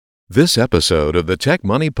This episode of the Tech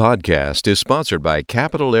Money Podcast is sponsored by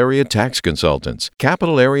Capital Area Tax Consultants.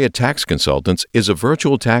 Capital Area Tax Consultants is a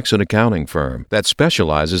virtual tax and accounting firm that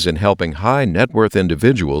specializes in helping high net worth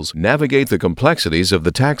individuals navigate the complexities of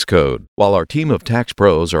the tax code. While our team of tax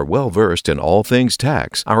pros are well versed in all things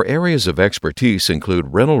tax, our areas of expertise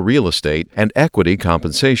include rental real estate and equity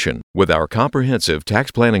compensation. With our comprehensive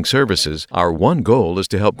tax planning services, our one goal is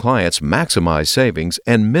to help clients maximize savings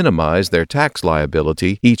and minimize their tax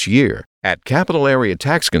liability each year. At Capital Area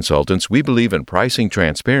Tax Consultants, we believe in pricing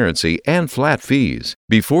transparency and flat fees.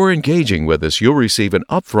 Before engaging with us, you'll receive an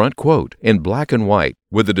upfront quote in black and white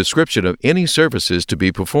with a description of any services to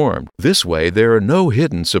be performed. This way, there are no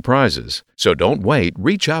hidden surprises. So don't wait.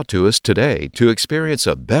 Reach out to us today to experience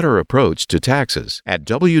a better approach to taxes at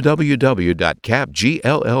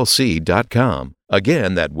www.capgllc.com.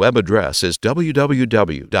 Again, that web address is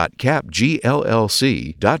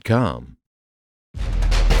www.capgllc.com.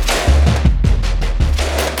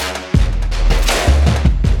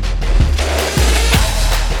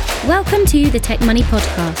 Welcome to the Tech Money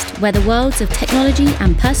Podcast, where the worlds of technology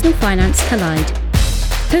and personal finance collide.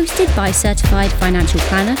 Hosted by certified financial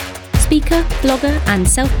planner, speaker, blogger, and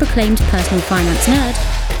self-proclaimed personal finance nerd,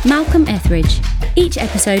 Malcolm Etheridge. Each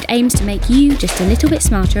episode aims to make you just a little bit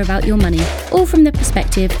smarter about your money, all from the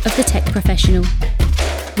perspective of the tech professional.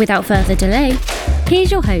 Without further delay,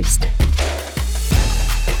 here's your host.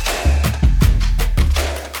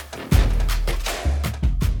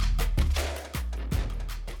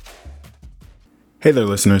 Hey there,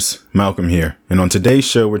 listeners. Malcolm here. And on today's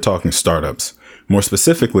show, we're talking startups. More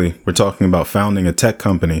specifically, we're talking about founding a tech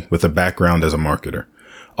company with a background as a marketer.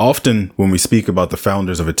 Often, when we speak about the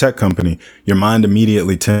founders of a tech company, your mind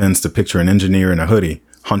immediately tends to picture an engineer in a hoodie,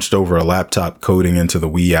 hunched over a laptop coding into the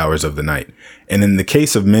wee hours of the night. And in the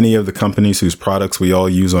case of many of the companies whose products we all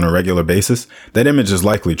use on a regular basis, that image is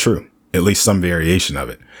likely true. At least some variation of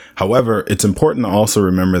it. However, it's important to also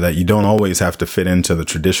remember that you don't always have to fit into the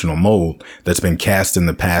traditional mold that's been cast in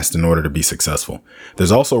the past in order to be successful.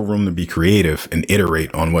 There's also room to be creative and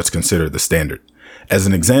iterate on what's considered the standard. As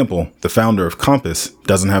an example, the founder of Compass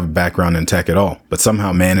doesn't have a background in tech at all, but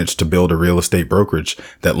somehow managed to build a real estate brokerage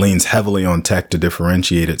that leans heavily on tech to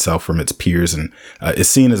differentiate itself from its peers and is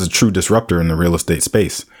seen as a true disruptor in the real estate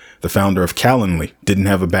space. The founder of Calendly didn't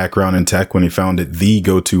have a background in tech when he founded the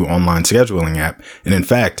go-to online scheduling app, and in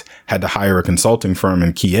fact, had to hire a consulting firm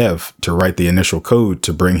in Kiev to write the initial code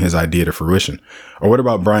to bring his idea to fruition. Or what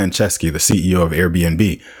about Brian Chesky, the CEO of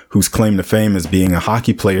Airbnb, whose claim to fame is being a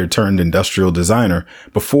hockey player turned industrial designer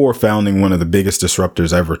before founding one of the biggest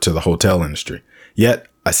disruptors ever to the hotel industry? Yet,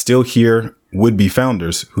 I still hear would-be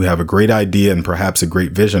founders who have a great idea and perhaps a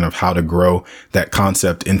great vision of how to grow that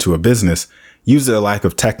concept into a business use their lack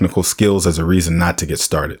of technical skills as a reason not to get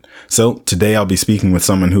started. So today I'll be speaking with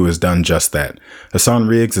someone who has done just that. Hassan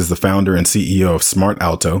Riggs is the founder and CEO of Smart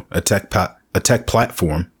Alto, a tech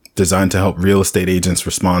platform designed to help real estate agents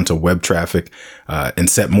respond to web traffic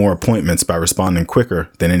and set more appointments by responding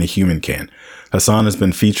quicker than any human can. Hassan has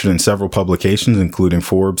been featured in several publications, including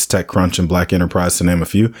Forbes, TechCrunch, and Black Enterprise, to name a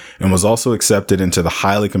few, and was also accepted into the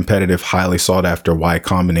highly competitive, highly sought-after Y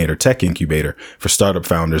Combinator Tech Incubator for startup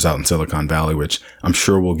founders out in Silicon Valley, which I'm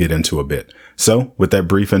sure we'll get into a bit. So, with that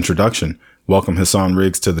brief introduction, welcome Hassan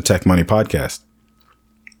Riggs to the Tech Money Podcast.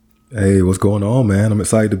 Hey, what's going on, man? I'm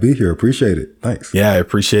excited to be here. Appreciate it. Thanks. Yeah, I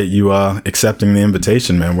appreciate you accepting the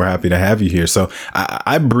invitation, man. We're happy to have you here. So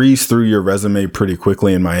I breezed through your resume pretty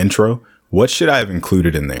quickly in my intro. What should I have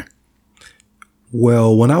included in there?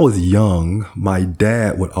 Well, when I was young, my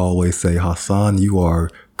dad would always say, Hassan, you are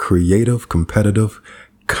creative, competitive,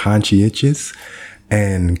 conscientious,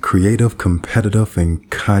 and creative, competitive, and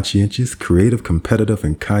conscientious, creative, competitive,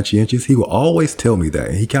 and conscientious. He would always tell me that.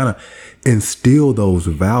 And he kind of instilled those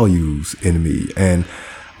values in me. And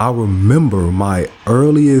I remember my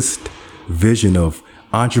earliest vision of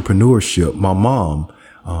entrepreneurship. My mom,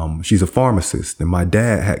 she's a pharmacist, and my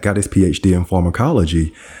dad had got his PhD in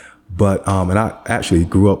pharmacology. But, and I actually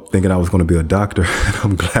grew up thinking I was going to be a doctor, and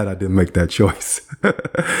I'm glad I didn't make that choice. But,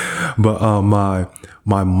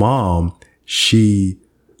 my mom, she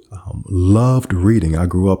loved reading. I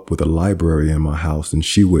grew up with a library in my house, and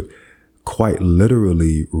she would quite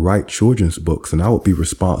literally write children's books. And I would be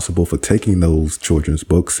responsible for taking those children's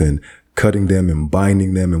books and cutting them and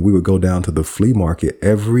binding them. And we would go down to the flea market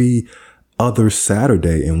every other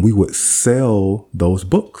Saturday, and we would sell those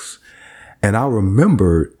books. And I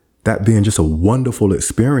remember that being just a wonderful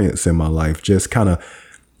experience in my life, just kind of,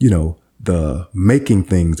 the making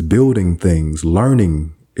things, building things,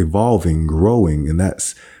 learning, evolving, growing. And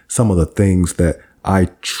that's some of the things that I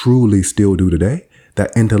truly still do today.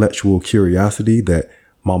 That intellectual curiosity that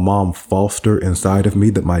my mom fostered inside of me,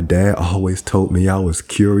 that my dad always told me I was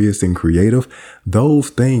curious and creative, those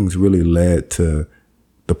things really led to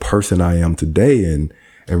the person I am today, and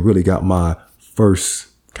really got my first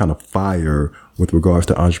kind of fire with regards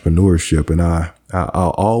to entrepreneurship. And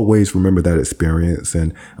I'll always remember that experience.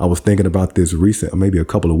 And I was thinking about this maybe a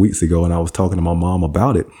couple of weeks ago, and I was talking to my mom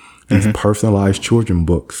about it. These personalized children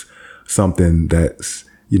books, something that's,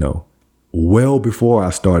 well before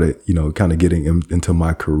I started, kind of getting into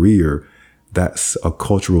my career, that's a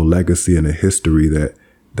cultural legacy and a history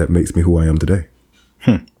that makes me who I am today.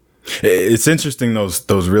 It's interesting,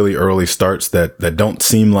 those really early starts that don't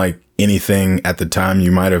seem like anything at the time.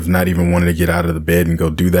 You might have not even wanted to get out of the bed and go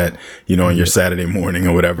do that, on your Saturday morning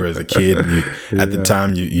or whatever as a kid. At the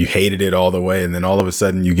time, you hated it all the way. And then all of a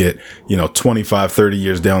sudden you get, 25, 30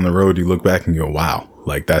 years down the road, you look back and go, wow,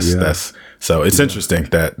 like that's so it's interesting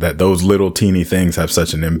that those little teeny things have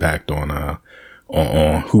such an impact on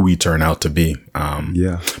who we turn out to be.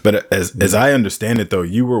 But as I understand it, though,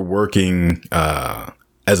 you were working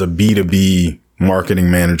as a B2B marketing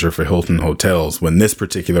manager for Hilton Hotels when this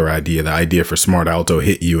particular idea, the idea for Smart Alto,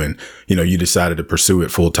 hit you, and you decided to pursue it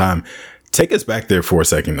full time. Take us back there for a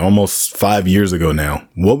second. Almost 5 years ago now.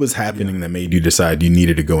 What was happening that made you decide you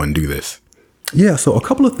needed to go and do this? Yeah, so a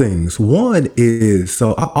couple of things. One is,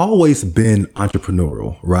 so I've always been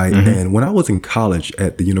entrepreneurial, right? And when I was in college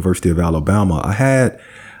at the University of Alabama, I had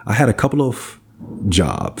a couple of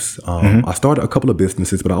jobs. I started a couple of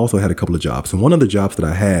businesses, but I also had a couple of jobs. And one of the jobs that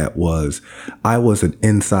I had was I was an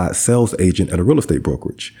inside sales agent at a real estate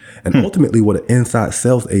brokerage. And ultimately what an inside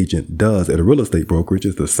sales agent does at a real estate brokerage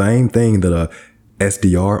is the same thing that a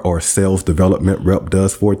SDR or sales development rep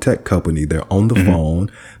does for a tech company. They're on the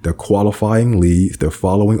phone, they're qualifying leads, they're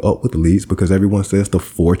following up with leads, because everyone says the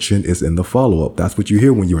fortune is in the follow-up. That's what you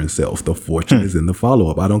hear when you're in sales. The fortune is in the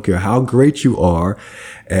follow-up. I don't care how great you are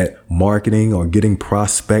at marketing or getting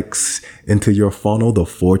prospects into your funnel, the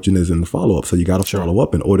fortune is in the follow-up. So you got to follow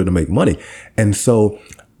up in order to make money. And so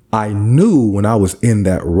I knew when I was in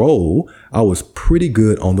that role, I was pretty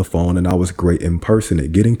good on the phone, and I was great in person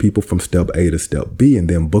at getting people from step A to step B and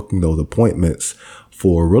then booking those appointments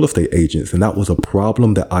for real estate agents. And that was a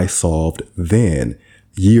problem that I solved then.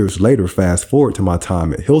 Years later, fast forward to my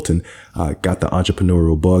time at Hilton, I got the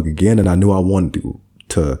entrepreneurial bug again, and I knew I wanted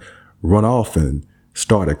to run off and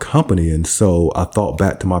start a company. And so I thought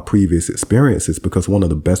back to my previous experiences, because one of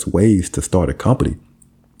the best ways to start a company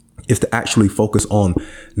is to actually focus on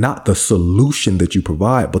not the solution that you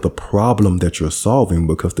provide, but the problem that you're solving,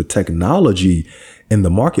 because the technology in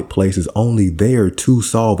the marketplace is only there to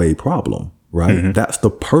solve a problem, right? That's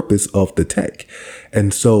the purpose of the tech.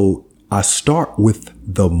 And so I start with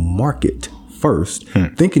the market first,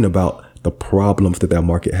 thinking about the problems that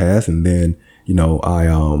market has. And then,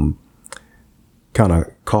 I kind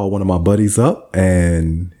of called one of my buddies up,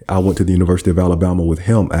 and I went to the University of Alabama with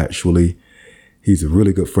him, actually. He's a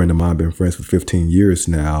really good friend of mine, been friends for 15 years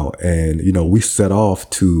now. And, we set off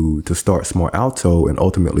to start Smart Alto and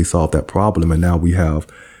ultimately solve that problem. And now we have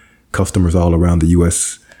customers all around the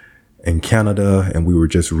US and Canada. And we were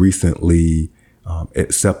just recently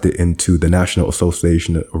accepted into the National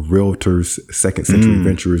Association of Realtors Second Century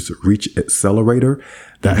Ventures Reach Accelerator.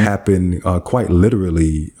 That happened quite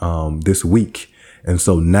literally this week. And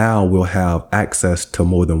so now we'll have access to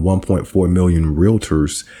more than 1.4 million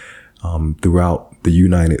realtors throughout the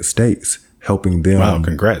United States, helping them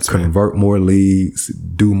convert more leads,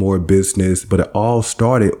 do more business. But it all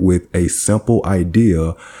started with a simple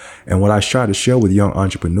idea. And what I try to share with young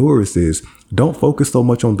entrepreneurs is, don't focus so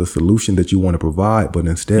much on the solution that you want to provide, but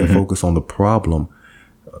instead focus on the problem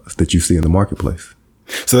that you see in the marketplace.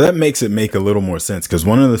 So that makes it make a little more sense, because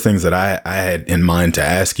one of the things that I had in mind to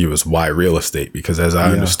ask you is why real estate, because as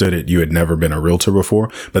I understood it, you had never been a realtor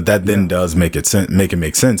before, but that then does make it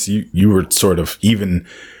make sense. You were sort of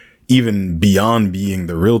even beyond being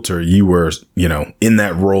the realtor, you were, in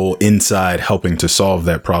that role inside helping to solve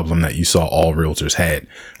that problem that you saw all realtors had.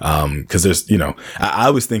 Cause there's, I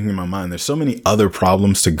was thinking in my mind, there's so many other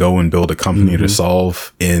problems to go and build a company to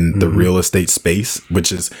solve in the real estate space, which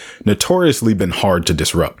has notoriously been hard to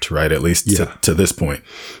disrupt, right? At least to this point.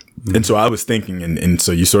 And so I was thinking, and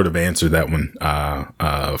so you sort of answered that one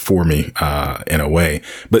for me in a way.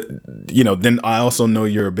 But, then I also know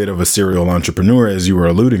you're a bit of a serial entrepreneur, as you were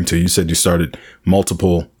alluding to. You said you started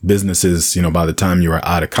multiple businesses, by the time you were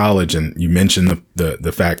out of college. And you mentioned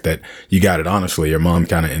the fact that you got it honestly. Your mom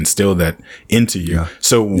kind of instilled that into you.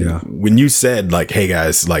 So when you said like, hey,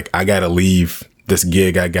 guys, like I got to leave this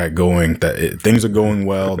gig I got going, things are going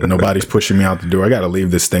well. Nobody's pushing me out the door. I got to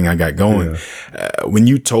leave this thing I got going. Yeah. When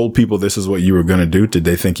you told people this is what you were going to do, did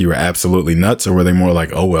they think you were absolutely nuts, or were they more like,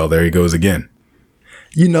 oh, well, there he goes again?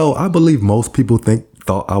 You know, I believe most people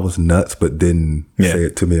thought I was nuts, but didn't say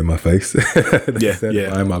it to me in my face. They said it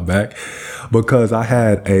behind my back, because I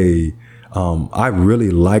had I really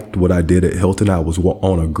liked what I did at Hilton. I was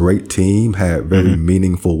on a great team, had very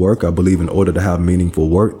meaningful work. I believe in order to have meaningful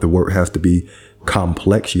work, the work has to be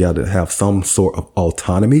complex. You got to have some sort of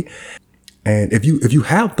autonomy. And if you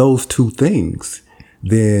have those two things,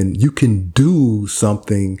 then you can do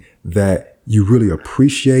something that you really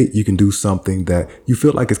appreciate. You can do something that you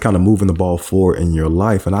feel like is kind of moving the ball forward in your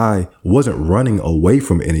life. And I wasn't running away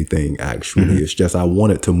from anything, actually. It's just I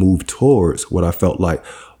wanted to move towards what I felt like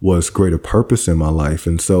was greater purpose in my life.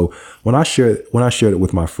 And so when I shared it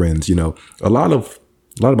with my friends, you know, a lot of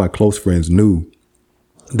my close friends knew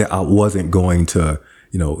that I wasn't going to,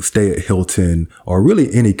 you know, stay at Hilton or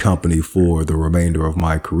really any company for the remainder of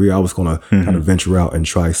my career. I was going to kind of venture out and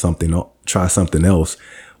try something else.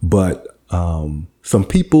 But some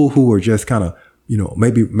people who were just kind of, you know,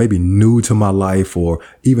 maybe new to my life, or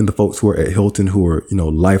even the folks who are at Hilton who are, you know,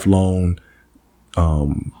 lifelong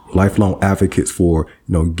advocates for,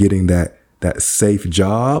 you know, getting that safe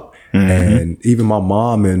job. And even my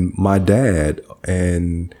mom and my dad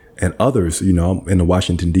and others, you know, in the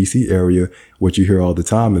Washington, D.C. area, what you hear all the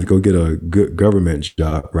time is go get a good government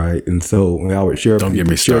job, right? And so when I would share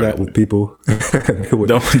that with people,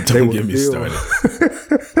 don't get me started.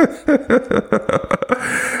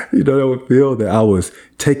 You know, they would feel that I was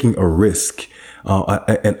taking a risk,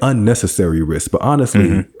 an unnecessary risk. But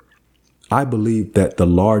honestly, I believe that the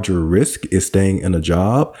larger risk is staying in a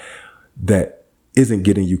job that isn't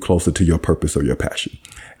getting you closer to your purpose or your passion.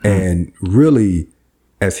 And really,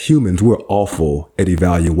 as humans, we're awful at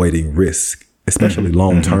evaluating risk, especially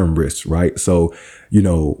long-term risks, right? So, you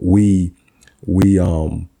know, we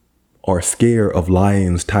are scared of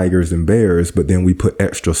lions, tigers, and bears, but then we put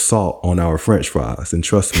extra salt on our French fries. And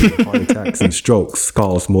trust me, heart attacks and strokes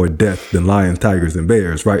cause more death than lions, tigers, and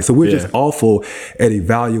bears, right? So we're just awful at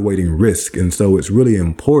evaluating risk. And so it's really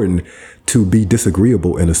important to be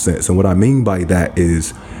disagreeable in a sense. And what I mean by that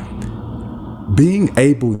is being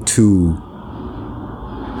able to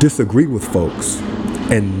disagree with folks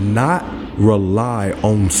and not rely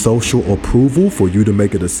on social approval for you to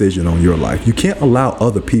make a decision on your life. You can't allow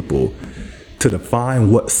other people to define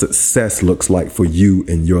what success looks like for you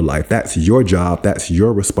in your life. That's your job. That's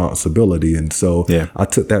your responsibility. And so I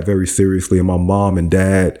took that very seriously. And my mom and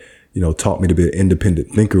dad, you know, taught me to be an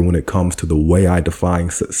independent thinker when it comes to the way I define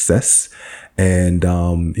success. And,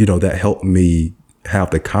 you know, that helped me have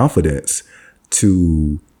the confidence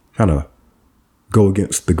to kind of go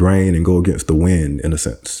against the grain and go against the wind in a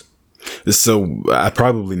sense. So I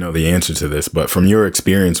probably know the answer to this, but from your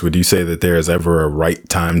experience, would you say that there is ever a right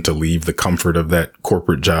time to leave the comfort of that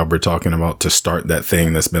corporate job we're talking about to start that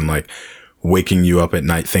thing that's been like waking you up at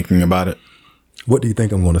night thinking about it? What do you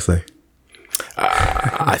think I'm going to say?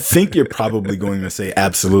 I think you're probably going to say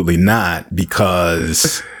absolutely not,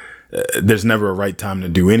 because there's never a right time to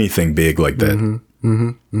do anything big like that.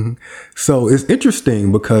 So it's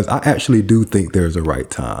interesting because I actually do think there's a right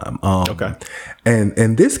time. Okay.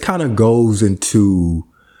 And this kind of goes into,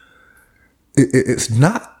 it's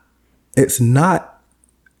not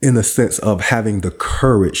in the sense of having the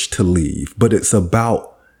courage to leave, but it's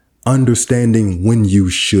about understanding when you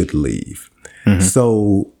should leave.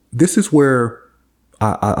 So this is where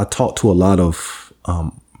I talk to a lot of,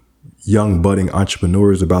 young budding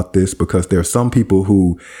entrepreneurs about this, because there are some people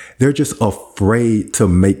who they're just afraid to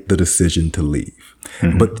make the decision to leave.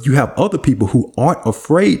 But you have other people who aren't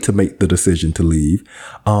afraid to make the decision to leave.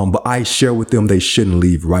 But I share with them they shouldn't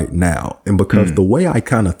leave right now. And because the way I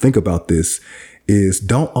kind of think about this is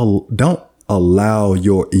don't allow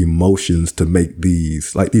your emotions to make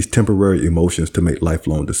these temporary emotions to make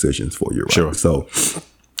lifelong decisions for you. Right? Sure. So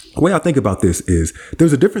the way I think about this is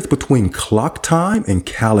there's a difference between clock time and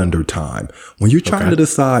calendar time. When you're trying to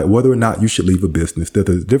decide whether or not you should leave a business, there's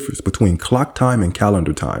a difference between clock time and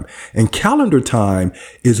calendar time. And calendar time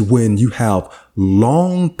is when you have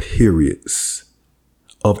long periods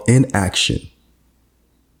of inaction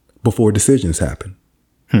before decisions happen.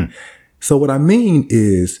 So what I mean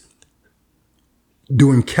is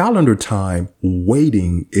during calendar time,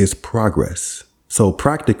 waiting is progress. So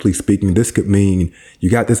practically speaking, this could mean you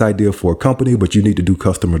got this idea for a company, but you need to do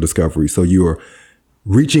customer discovery. So you're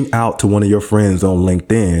reaching out to one of your friends on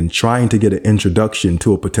LinkedIn, trying to get an introduction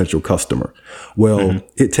to a potential customer. Well,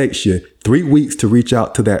 it takes you 3 weeks to reach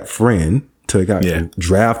out to that friend to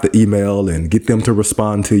draft the email and get them to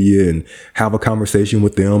respond to you and have a conversation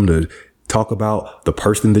with them to talk about the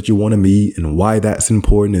person that you want to meet and why that's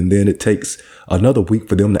important. And then it takes another week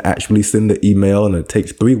for them to actually send the email, and it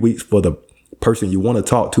takes 3 weeks for the person you want to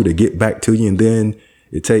talk to get back to you. And then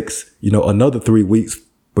it takes, another 3 weeks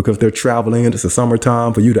because they're traveling and it's the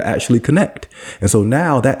summertime for you to actually connect. And so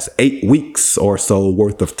now that's 8 weeks or so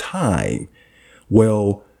worth of time.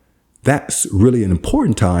 Well, that's really an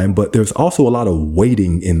important time, but there's also a lot of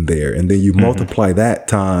waiting in there. And then you multiply that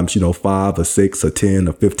times, 5 or 6 or 10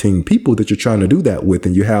 or 15 people that you're trying to do that with.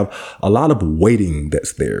 And you have a lot of waiting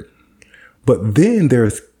that's there. But then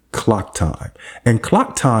there's clock time. And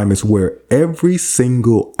clock time is where every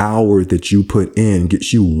single hour that you put in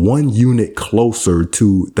gets you 1 unit closer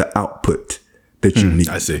to the output that you need.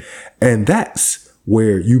 I see. And that's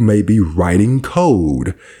where you may be writing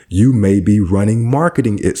code. You may be running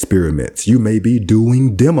marketing experiments. You may be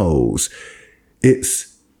doing demos.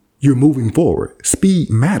 You're moving forward. Speed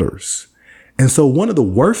matters. And so one of the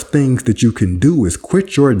worst things that you can do is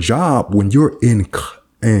quit your job when you're in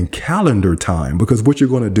calendar time, because what you're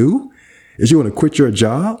going to do is you're going to quit your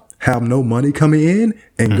job, have no money coming in,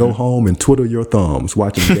 and go home and twiddle your thumbs,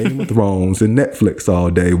 watching Game of Thrones and Netflix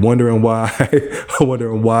all day, wondering why,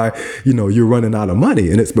 you're running out of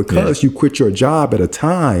money. And it's because you quit your job at a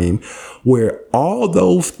time where all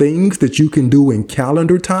those things that you can do in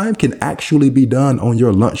calendar time can actually be done on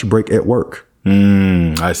your lunch break at work.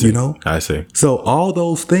 I see. I see. So all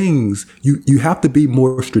those things, you have to be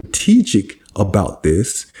more strategic about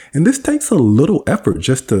this. And this takes a little effort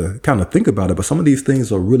just to kind of think about it. But some of these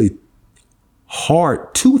things are really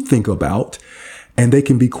hard to think about, and they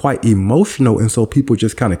can be quite emotional. And so people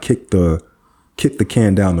just kind of kick the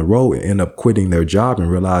can down the road and end up quitting their job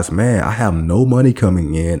and realize, man, I have no money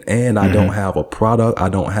coming in, and I don't have a product. I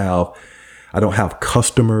don't have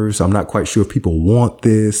customers. I'm not quite sure if people want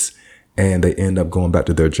this. And they end up going back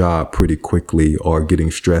to their job pretty quickly, or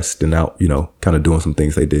getting stressed and out, kind of doing some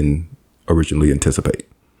things they didn't originally anticipate.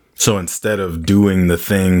 So instead of doing the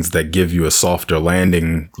things that give you a softer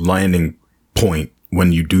landing point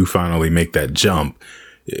when you do finally make that jump,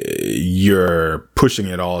 you're pushing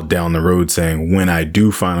it all down the road, saying, when I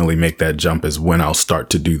do finally make that jump is when I'll start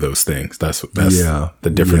to do those things. That's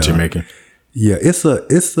the difference you're making. Yeah, it's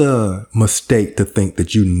a mistake to think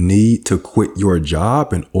that you need to quit your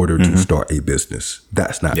job in order to start a business.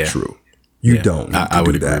 That's not true. You don't. I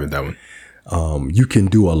would agree with that one. You can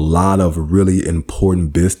do a lot of really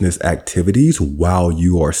important business activities while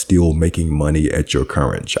you are still making money at your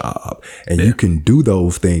current job. And you can do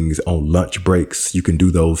those things on lunch breaks. You can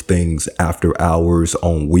do those things after hours,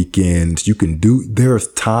 on weekends. There's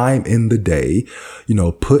time in the day,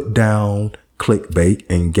 put down clickbait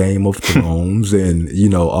and Game of Thrones and,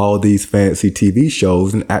 all these fancy TV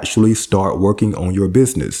shows, and actually start working on your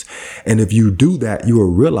business. And if you do that, you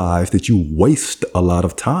will realize that you waste a lot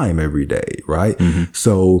of time every day, right?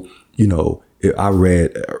 So, I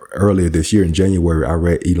read earlier this year in January, I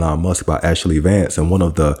read Elon Musk by Ashley Vance. And one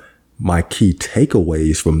of my key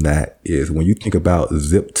takeaways from that is when you think about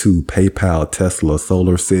Zip2, PayPal, Tesla,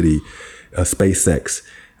 Solar City, SpaceX,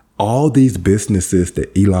 all these businesses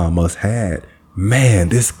that Elon Musk had, man,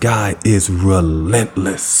 this guy is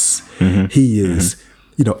relentless. He is,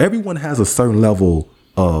 everyone has a certain level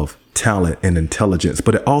of talent and intelligence,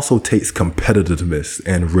 but it also takes competitiveness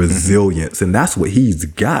and resilience. And that's what he's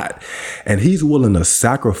got. And he's willing to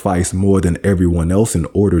sacrifice more than everyone else in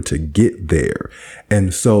order to get there.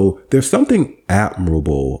 And so there's something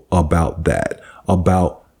admirable about that,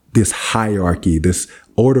 about this hierarchy, this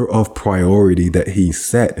order of priority that he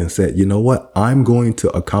set, and said, you know what, I'm going to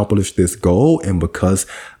accomplish this goal. And because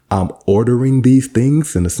I'm ordering these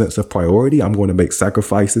things in a sense of priority, I'm going to make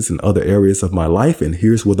sacrifices in other areas of my life. And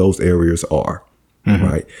here's where those areas are.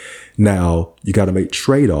 Right now, you got to make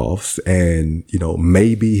trade-offs, and,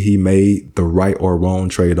 maybe he made the right or wrong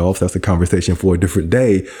trade-offs. That's a conversation for a different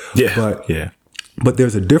day. But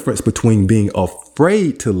there's a difference between being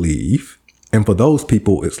afraid to leave. And for those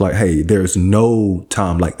people, it's like, hey, there's no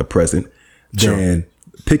time like the present, than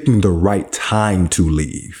picking the right time to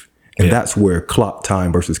leave. And that's where clock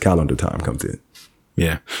time versus calendar time comes in.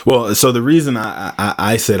 Yeah. Well, so the reason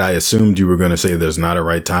I said I assumed you were going to say there's not a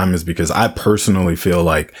right time is because I personally feel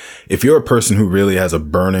like if you're a person who really has a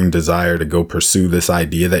burning desire to go pursue this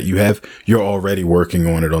idea that you have, you're already working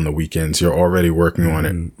on it on the weekends. You're already working on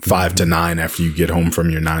it 5 to 9 after you get home from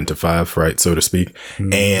your 9 to 5, right? So to speak.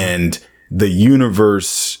 And the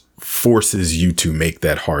universe forces you to make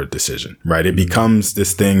that hard decision, right? It becomes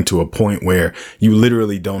this thing to a point where you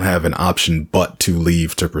literally don't have an option but to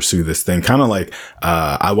leave to pursue this thing. Kind of like,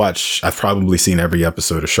 I've probably seen every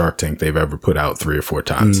episode of Shark Tank they've ever put out 3 or 4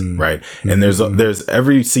 times, right? And there's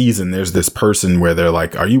every season, there's this person where they're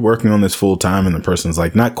like, are you working on this full time? And the person's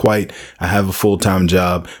like, not quite. I have a full-time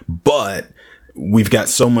job, but we've got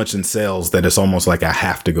so much in sales that it's almost like I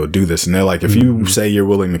have to go do this. And they're like, if you say you're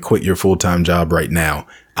willing to quit your full-time job right now,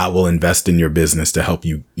 I will invest in your business to help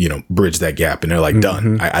you, bridge that gap. And they're like,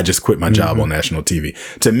 done. I just quit my job on national TV.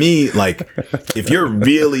 To me, like, if you're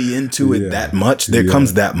really into it that much, there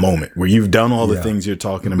comes that moment where you've done all the things you're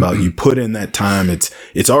talking about. You put in that time.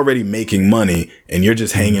 It's already making money and you're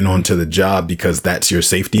just hanging on to the job because that's your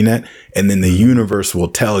safety net. And then the universe will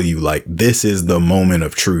tell you, like, this is the moment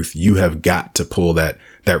of truth. You have got to pull that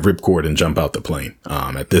ripcord and jump out the plane,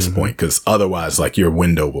 at this point, because otherwise, like, your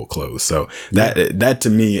window will close. So that to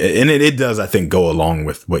me, and it does, I think, go along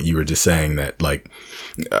with what you were just saying, that, like,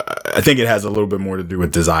 I think it has a little bit more to do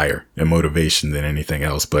with desire and motivation than anything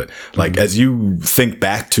else. But like, as you think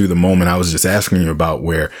back to the moment I was just asking you about,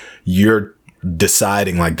 where you're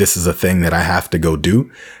deciding, like, this is a thing that I have to go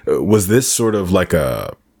do, was this sort of like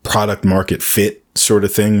a product market fit sort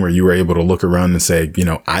of thing where you were able to look around and say,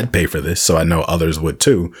 I'd pay for this, so I know others would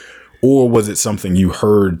too? Or was it something you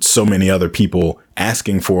heard so many other people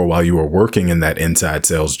asking for while you were working in that inside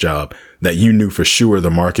sales job that you knew for sure the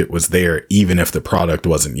market was there, even if the product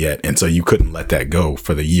wasn't yet? And so you couldn't let that go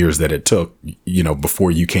for the years that it took, before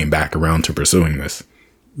you came back around to pursuing this?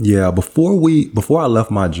 Yeah, before I left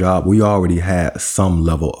my job, we already had some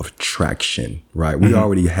level of traction, right? We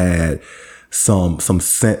already had some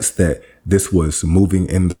sense that this was moving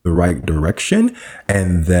in the right direction,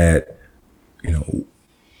 and that,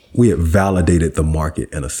 we had validated the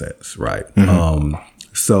market in a sense, right?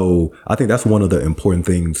 So I think that's one of the important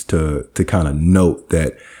things to kind of note,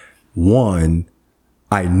 that one,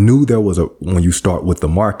 I knew there was when you start with the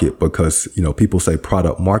market, because, people say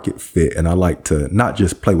product market fit, and I like to not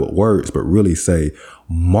just play with words, but really say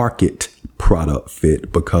market product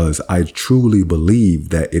fit, because I truly believe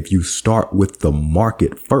that if you start with the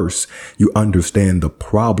market first, you understand the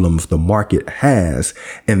problems the market has,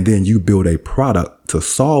 and then you build a product to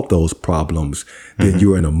solve those problems, then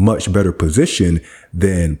you're in a much better position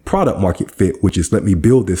than product market fit, which is, let me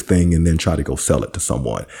build this thing and then try to go sell it to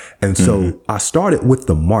someone. And so I started with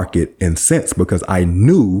the market in sense, because I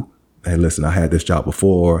knew, hey, listen, I had this job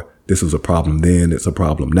before. This was a problem then. It's a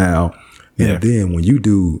problem now. And then when you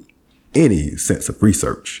do any sense of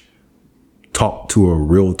research, talk to a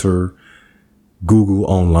realtor, Google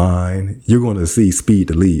online, you're going to see speed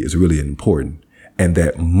to lead is really important. And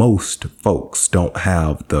that most folks don't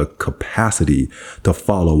have the capacity to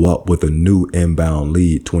follow up with a new inbound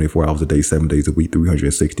lead 24 hours a day, 7 days a week,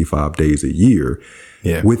 365 days a year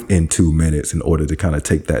within 2 minutes, in order to kind of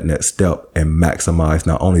take that next step and maximize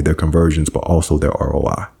not only their conversions, but also their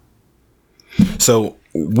ROI. So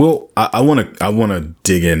I want to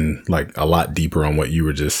dig in, like, a lot deeper on what you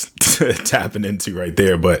were just tapping into right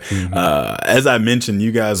there. But as I mentioned,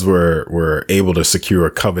 you guys were able to secure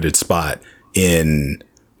a coveted spot in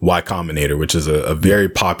Y Combinator, which is a very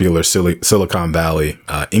popular Silicon Valley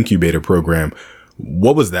incubator program.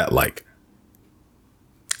 What was that like?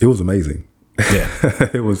 It was amazing. Yeah,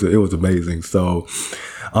 it was amazing. So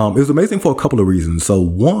it was amazing for a couple of reasons. So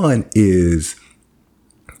one is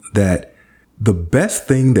that the best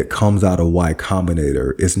thing that comes out of Y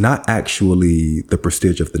Combinator is not actually the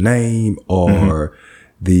prestige of the name or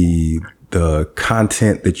the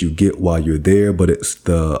content that you get while you're there, but it's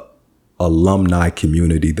the alumni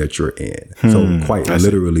community that you're in. So quite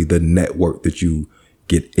literally the network that you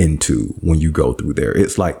get into when you go through there.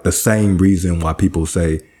 It's like the same reason why people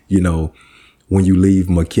say, when you leave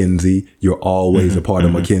McKinsey, you're always a part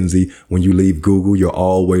of McKinsey. When you leave Google, you're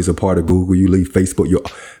always a part of Google. You leave Facebook,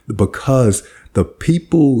 because the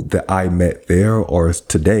people that I met there are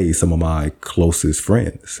today some of my closest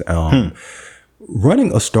friends.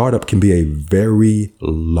 Running a startup can be a very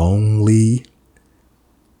lonely,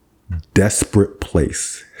 desperate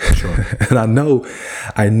place. Sure. And I know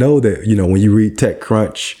that, when you read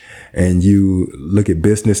TechCrunch and you look at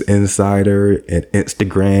Business Insider and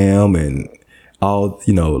Instagram and all,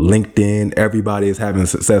 LinkedIn, everybody is having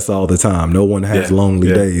success all the time. No one has lonely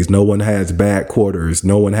days. No one has bad quarters.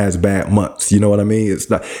 No one has bad months. You know what I mean?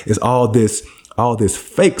 It's all this all this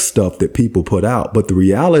fake stuff that people put out. But the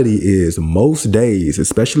reality is most days,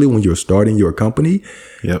 especially when you're starting your company,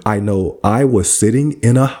 I know I was sitting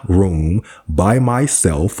in a room by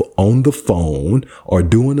myself on the phone or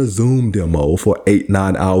doing a Zoom demo for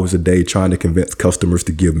 8-9 hours a day trying to convince customers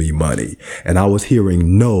to give me money. And I was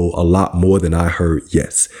hearing no a lot more than I heard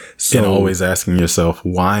yes. So, and always asking yourself,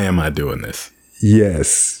 why am I doing this?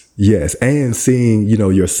 Yes. And seeing,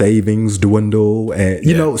 your savings dwindle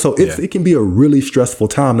and, so it can be a really stressful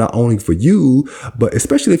time, not only for you, but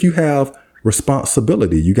especially if you have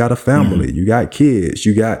responsibility. You got a family, you got kids,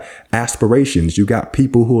 you got aspirations, you got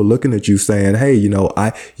people who are looking at you saying, hey,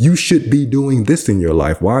 you should be doing this in your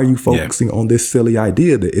life. Why are you focusing on this silly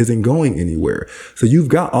idea that isn't going anywhere? So you've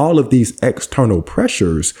got all of these external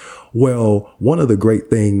pressures. Well, one of the great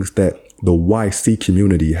things that the YC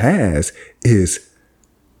community has is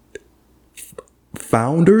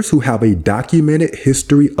founders who have a documented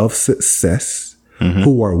history of success,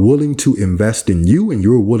 who are willing to invest in you and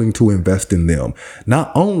you're willing to invest in them,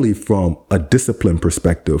 not only from a discipline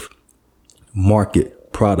perspective,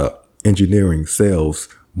 market, product, engineering, sales,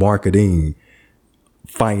 marketing,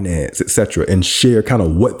 finance, etc., and share kind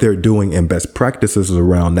of what they're doing and best practices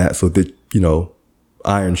around that so that,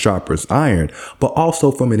 iron sharpens iron, but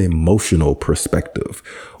also from an emotional perspective,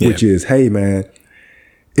 which is, hey, man,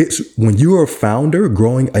 it's when you're a founder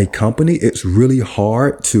growing a company, it's really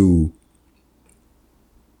hard to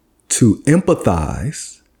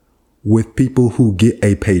empathize with people who get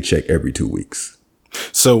a paycheck every 2 weeks.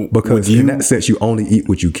 So because in that sense, you only eat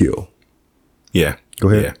what you kill. Yeah. Go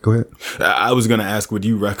ahead. I was going to ask, would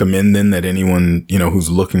you recommend then that anyone, who's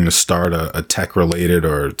looking to start a tech related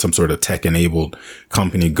or some sort of tech enabled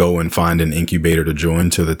company go and find an incubator to join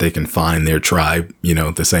so that they can find their tribe,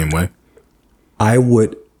 the same way? I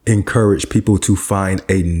would encourage people to find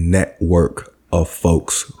a network of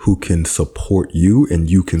folks who can support you and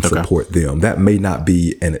you can support them. That may not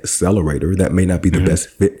be an accelerator. That may not be the best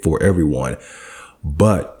fit for everyone,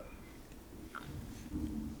 but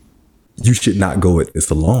you should not go at this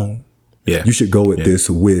alone. Yeah. You should go at this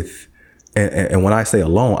with, and when I say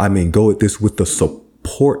alone, I mean, go at this with the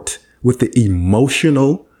support, with the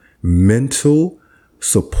emotional, mental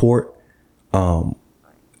support,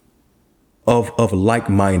 of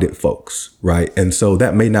like-minded folks, right? And so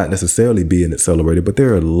that may not necessarily be an accelerator, but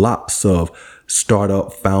there are lots of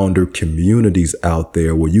startup founder communities out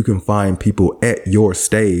there where you can find people at your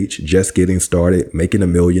stage, just getting started, making $1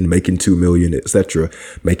 million, making $2 million, etc.,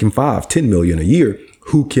 making 5, 10 million a year,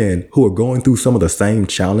 who are going through some of the same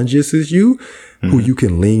challenges as you, who you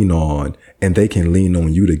can lean on, and they can lean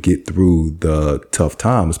on you to get through the tough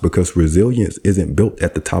times, because resilience isn't built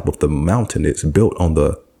at the top of the mountain. It's built on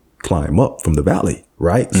the climb up from the valley,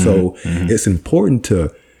 right? So it's important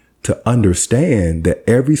to understand that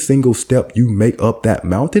every single step you make up that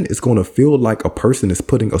mountain is going to feel like a person is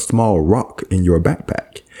putting a small rock in your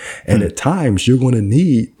backpack. And at times you're going to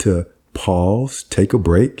need to pause, take a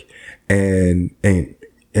break, and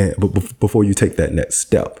before you take that next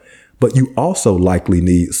step. But you also likely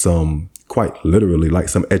need some, quite literally, like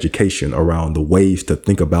some education around the ways to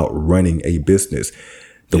think about running a business.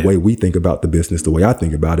 The way we think about the business, the way I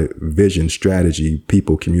think about it, vision, strategy,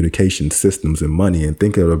 people, communication, systems, and money, and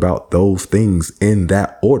thinking about those things in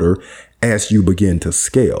that order as you begin to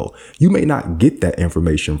scale. You may not get that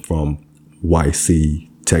information from YC,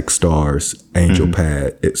 Techstars,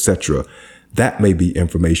 AngelPad, etc. That may be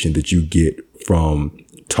information that you get from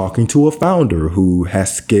talking to a founder who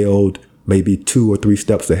has scaled maybe 2 or 3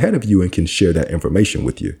 steps ahead of you and can share that information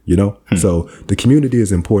with you, So the community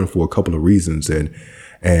is important for a couple of reasons, and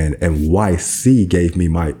YC gave me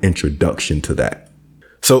my introduction to that.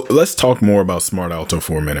 So let's talk more about Smart Alto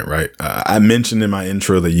for a minute, right? I mentioned in my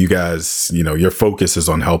intro that you guys, your focus is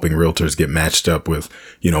on helping realtors get matched up with,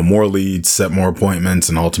 more leads, set more appointments,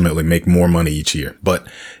 and ultimately make more money each year. But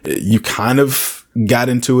you kind of got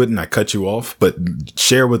into it and I cut you off, but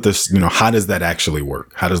share with us, how does that actually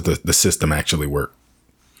work? How does the system actually work?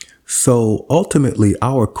 So ultimately,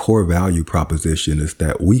 our core value proposition is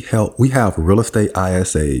that we have real estate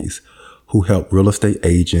ISAs who help real estate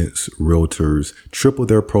agents, realtors triple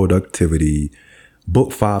their productivity,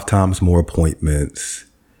 book 5 times more appointments,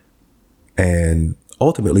 and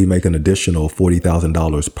ultimately make an additional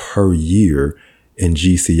 $40,000 per year in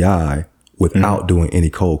GCI without doing any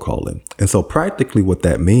cold calling. And so practically what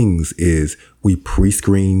that means is we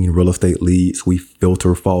pre-screen real estate leads, we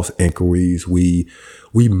filter false inquiries, we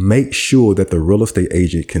make sure that the real estate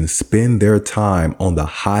agent can spend their time on the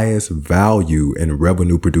highest value and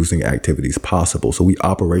revenue producing activities possible. So we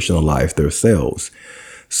operationalize their sales.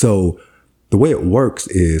 So the way it works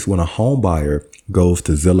is when a home buyer goes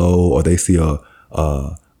to Zillow or they see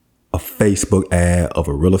a Facebook ad of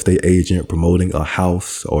a real estate agent promoting a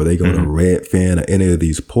house, or they go to Redfin or any of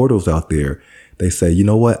these portals out there, they say, you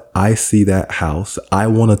know what? I see that house. I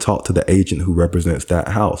want to talk to the agent who represents that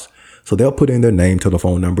house. So they'll put in their name,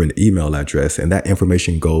 telephone number, and email address, and that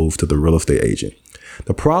information goes to the real estate agent.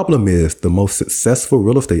 The problem is the most successful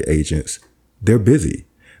real estate agents, they're busy.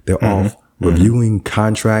 They're off reviewing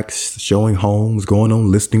contracts, showing homes, going on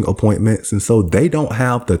listing appointments. And so they don't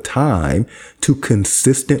have the time to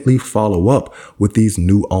consistently follow up with these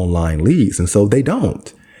new online leads. And so they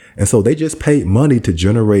don't. And so they just paid money to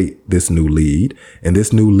generate this new lead, and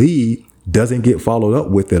this new lead doesn't get followed up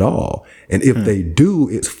with at all. And if they do,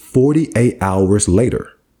 it's 48 hours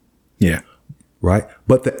later. Yeah. Right.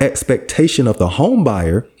 But the expectation of the home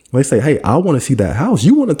buyer, when they say, hey, I want to see that house,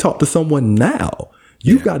 you want to talk to someone now.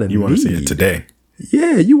 You've got you want to see it today.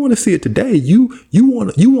 Yeah, you want to see it today. You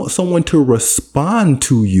want someone to respond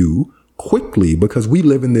to you quickly, because we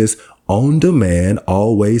live in this on-demand,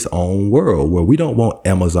 always-on world where we don't want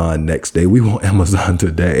Amazon next day. We want Amazon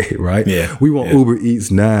today, right? Yeah. We want Uber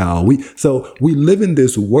Eats now. So we live in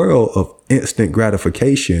this world of instant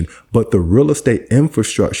gratification, but the real estate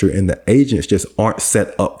infrastructure and the agents just aren't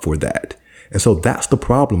set up for that. And so that's the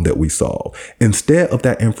problem that we solve. Instead of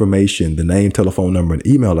that information, the name, telephone number, and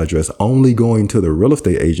email address only going to the real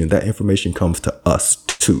estate agent, that information comes to us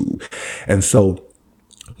too. And so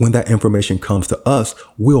when that information comes to us,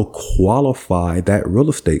 we'll qualify that real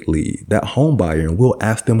estate lead, that home buyer, and we'll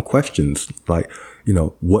ask them questions like,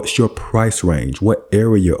 what's your price range? What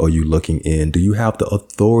area are you looking in? Do you have the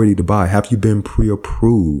authority to buy? Have you been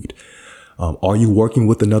pre-approved? Are you working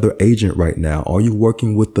with another agent right now? Are you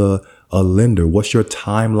working with a lender? What's your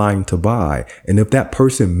timeline to buy? And if that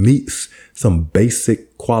person meets some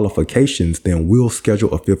basic qualifications, then we'll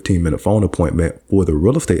schedule a 15-minute phone appointment for the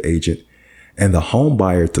real estate agent and the home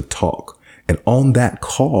buyer to talk. And on that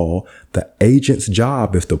call, the agent's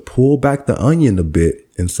job is to pull back the onion a bit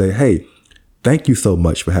and say, hey, thank you so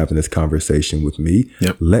much for having this conversation with me.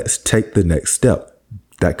 Yep. Let's take the next step.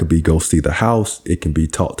 That could be go see the house. It can be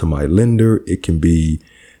talk to my lender. It can be,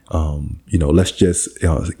 let's just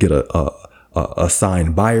get a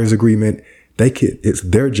signed buyer's agreement. It's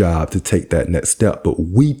their job to take that next step, but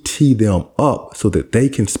we tee them up so that they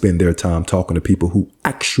can spend their time talking to people who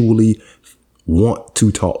actually want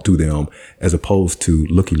to talk to them, as opposed to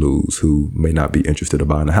looky-loos who may not be interested in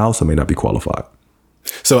buying a house or may not be qualified.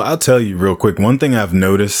 So I'll tell you real quick. One thing I've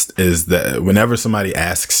noticed is that whenever somebody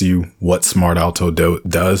asks you what Smart Alto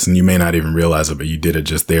does, and you may not even realize it, but you did it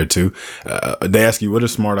just there too. They ask you, what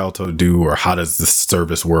does Smart Alto do, or how does this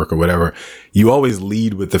service work, or whatever. You always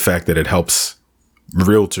lead with the fact that it helps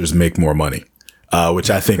realtors make more money. Which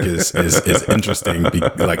I think is interesting.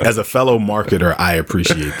 Like, as a fellow marketer, I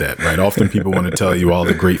appreciate that, right? Often people want to tell you all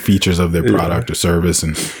the great features of their product or service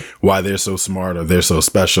and why they're so smart or they're so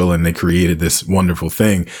special and they created this wonderful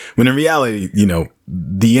thing. When in reality,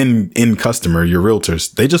 the end customer, your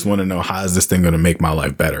realtors, they just want to know, how is this thing going to make my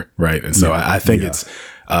life better, right? And so I think it's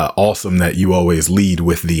awesome that you always lead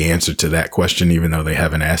with the answer to that question, even though they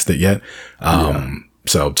haven't asked it yet.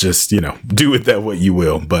 So just, do with that what you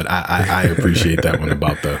will. But I appreciate that one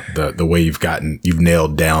about the way you've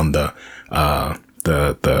nailed down the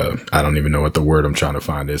I don't even know what the word I'm trying to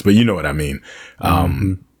find is, but you know what I mean.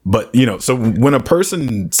 But, so when a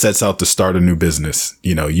person sets out to start a new business,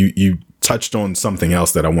 you touched on something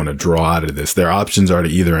else that I want to draw out of this. Their options are to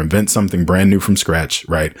either invent something brand new from scratch,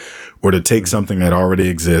 right? Or to take something that already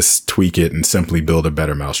exists, tweak it, and simply build a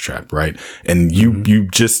better mousetrap, right? And you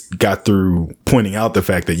just got through pointing out the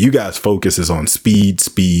fact that you guys focuses on speed,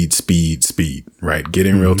 right?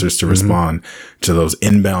 Getting realtors to respond to those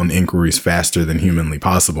inbound inquiries faster than humanly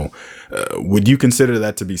possible. Would you consider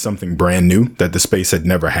that to be something brand new that the space had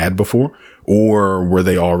never had before? Or were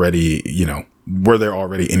they already, were there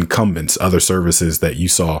already incumbents, other services that you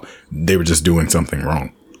saw they were just doing something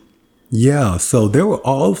wrong? Yeah, so there were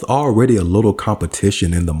already a little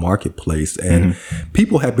competition in the marketplace, and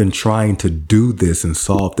people have been trying to do this and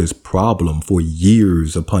solve this problem for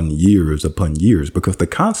years upon years upon years, because the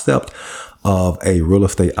concept of a real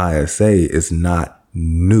estate ISA is not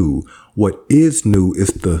new. What is new is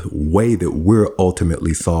the way that we're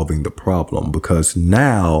ultimately solving the problem, because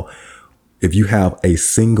now, if you have a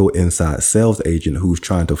single inside sales agent who's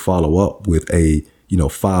trying to follow up with a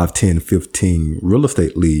 5, 10, 15 real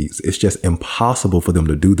estate leads, it's just impossible for them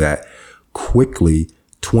to do that quickly,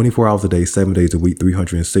 24 hours a day, 7 days a week,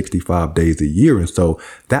 365 days a year. And so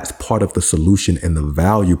that's part of the solution and the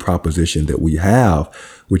value proposition that we have,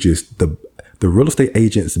 which is the real estate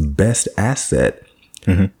agent's best asset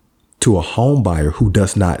to a home buyer who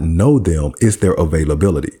does not know them is their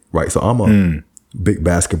availability, right? So I'm big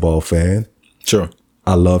basketball fan. Sure.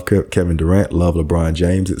 I love Kevin Durant, love LeBron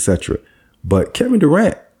James, etc. But Kevin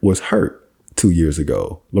Durant was hurt 2 years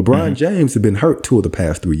ago. LeBron James has been hurt 2 of the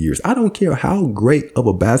past 3 years. I don't care how great of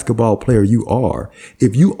a basketball player you are.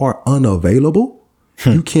 If you are unavailable,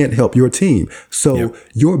 you can't help your team. So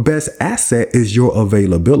your best asset is your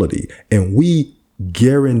availability. And we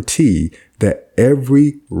guarantee that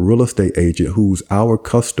every real estate agent who's our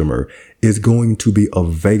customer is going to be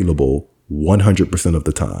available 100% of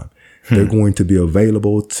the time. They're going to be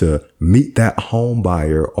available to meet that home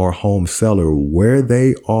buyer or home seller where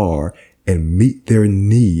they are and meet their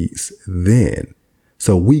needs then.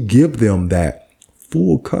 So we give them that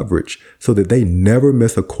full coverage so that they never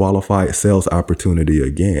miss a qualified sales opportunity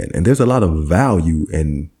again. And there's a lot of value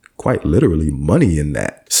and quite literally money in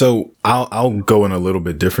that. So I'll go in a little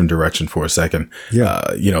bit different direction for a second. Yeah.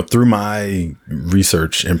 Through my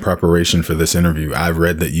research in preparation for this interview, I've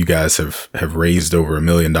read that you guys have raised over $1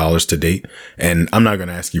 million to date. And I'm not going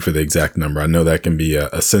to ask you for the exact number. I know that can be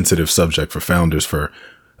a sensitive subject for founders for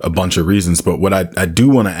a bunch of reasons. But what I do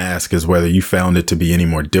want to ask is whether you found it to be any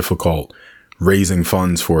more difficult raising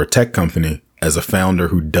funds for a tech company as a founder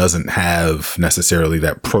who doesn't have necessarily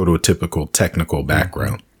that prototypical technical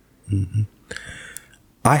background. Mm-hmm.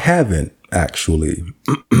 I haven't actually.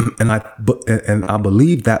 and I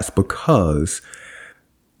believe that's because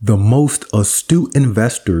the most astute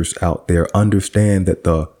investors out there understand that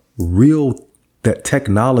that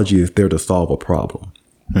technology is there to solve a problem.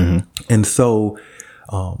 And so,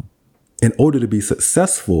 in order to be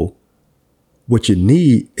successful, what you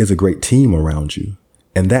need is a great team around you.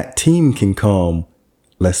 And that team can come,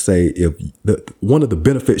 let's say, if one of the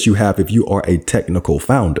benefits you have if you are a technical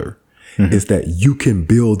founder is that you can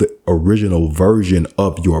build the original version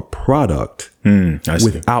of your product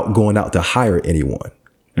without going out to hire anyone.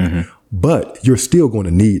 But you're still going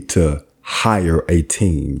to need to hire a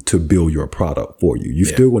team to build your product for you. You're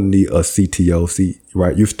still going to need a CTO,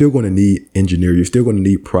 right? You're still going to need engineer. You're still going to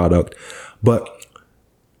need product. But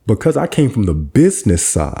because I came from the business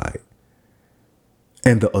side,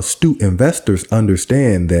 and the astute investors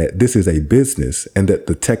understand that this is a business and that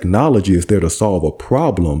the technology is there to solve a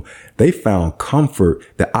problem, they found comfort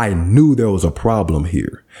that I knew there was a problem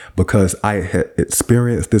here because I had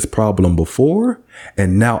experienced this problem before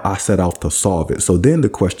and now I set out to solve it. So then the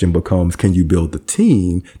question becomes, can you build the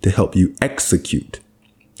team to help you execute?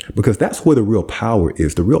 Because that's where the real power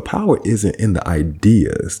is. The real power isn't in the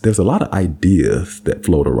ideas. There's a lot of ideas that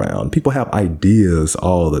float around. People have ideas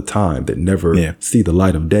all the time that never see the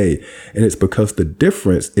light of day. And it's because the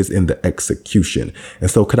difference is in the execution. And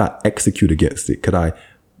so could I execute against it? Could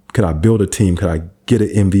I build a team? Could I get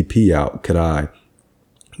an MVP out? Could I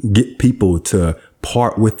get people to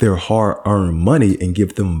part with their hard-earned money and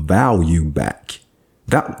give them value back?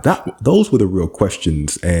 Those were the real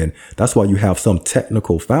questions. And that's why you have some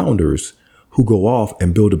technical founders who go off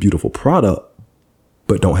and build a beautiful product,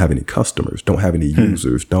 but don't have any customers, don't have any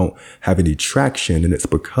users, don't have any traction. And it's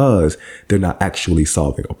because they're not actually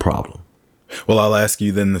solving a problem. Well, I'll ask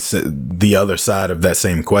you then the other side of that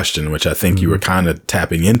same question, which I think you were kind of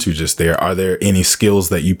tapping into just there. Are there any skills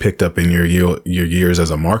that you picked up in your years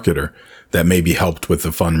as a marketer that maybe helped with the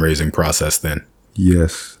fundraising process then?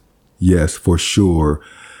 Yes, for sure.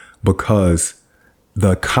 Because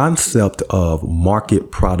the concept of market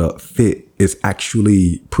product fit is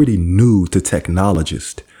actually pretty new to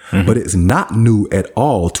technologists, but it's not new at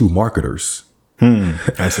all to marketers.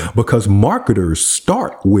 I see. Because marketers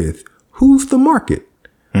start with who's the market?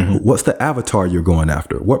 What's the avatar you're going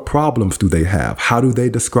after? What problems do they have? How do they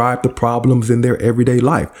describe the problems in their everyday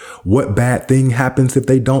life? What bad thing happens if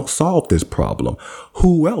they don't solve this problem?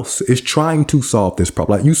 Who else is trying to solve this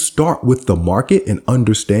problem? Like, you start with the market and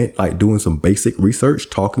understand, like doing some basic research,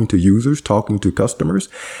 talking to users, talking to customers.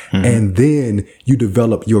 And then you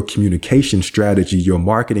develop your communication strategy, your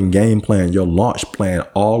marketing game plan, your launch plan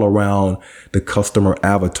all around the customer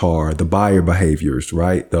avatar, the buyer behaviors,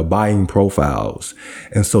 right? The buying profiles.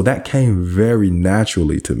 And so that came very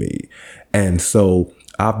naturally to me. And so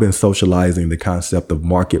I've been socializing the concept of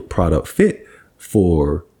market product fit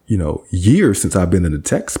for, years since I've been in the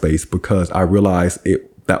tech space, because I realized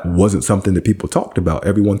that wasn't something that people talked about.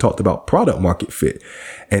 Everyone talked about product market fit.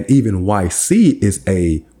 And even YC is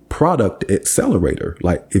a product accelerator.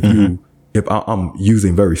 Like if I'm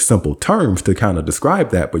using very simple terms to kind of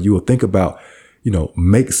describe that, but you will think about,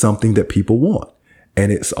 make something that people want.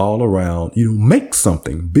 And it's all around, make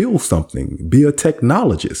something, build something, be a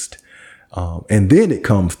technologist. And then it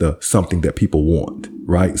comes to something that people want,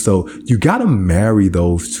 right? So you got to marry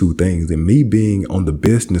those two things. And me being on the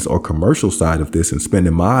business or commercial side of this and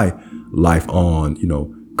spending my life on,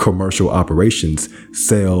 commercial operations,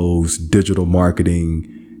 sales, digital marketing.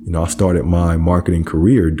 I started my marketing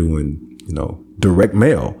career doing, direct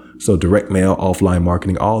mail. So direct mail, offline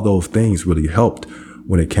marketing, all those things really helped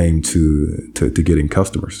when it came to getting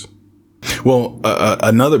customers. Well,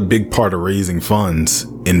 another big part of raising funds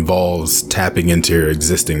involves tapping into your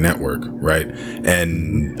existing network, right?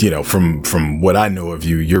 And, from what I know of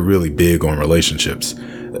you, you're really big on relationships,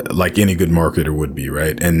 like any good marketer would be,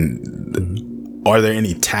 right? And are there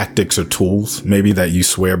any tactics or tools maybe that you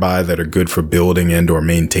swear by that are good for building and or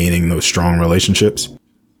maintaining those strong relationships?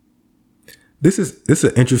 This is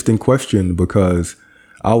an interesting question because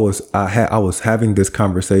I was having this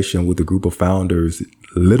conversation with a group of founders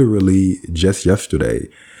literally just yesterday.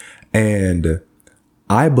 And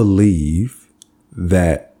I believe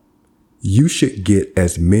that you should get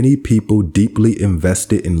as many people deeply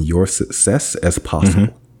invested in your success as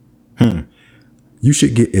possible. You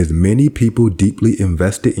should get as many people deeply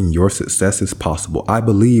invested in your success as possible. I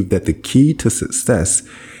believe that the key to success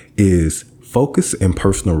is focus and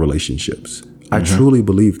personal relationships. I truly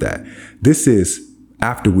believe that. This is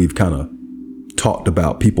after we've kind of talked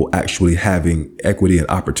about people actually having equity and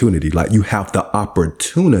opportunity. Like, you have the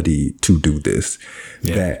opportunity to do this,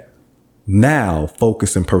 that now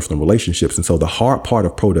focus in personal relationships. And so the hard part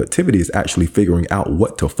of productivity is actually figuring out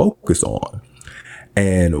what to focus on.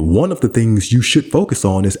 And one of the things you should focus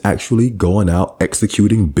on is actually going out,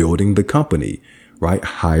 executing, building the company, right?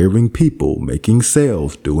 Hiring people, making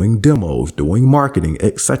sales, doing demos, doing marketing,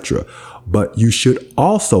 etc. But you should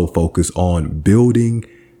also focus on building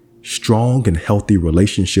strong and healthy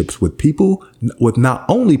relationships with people, with not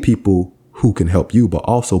only people who can help you, but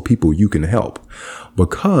also people you can help.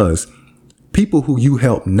 Because people who you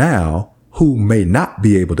help now, who may not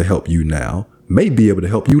be able to help you now, may be able to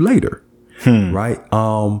help you later. Right.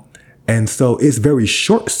 And so it's very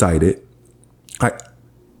short-sighted.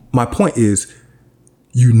 My point is,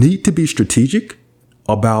 you need to be strategic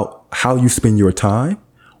about how you spend your time.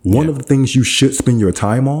 One of the things you should spend your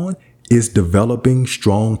time on is developing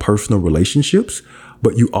strong personal relationships,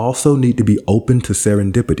 but you also need to be open to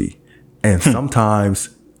serendipity. And sometimes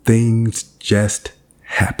things just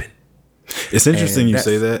happen. It's interesting you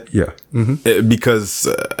say that. Yeah. Because,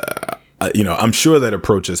 I'm sure that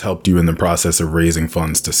approach has helped you in the process of raising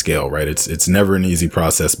funds to scale, right? It's never an easy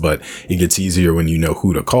process, but it gets easier when you know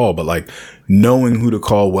who to call. But like, knowing who to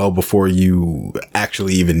call well before you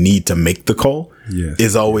actually even need to make the call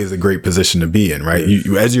is always a great position to be in, right?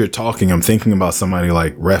 You, as you're talking, I'm thinking about somebody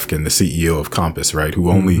like Refkin, the CEO of Compass, right?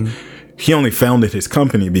 Who he only founded his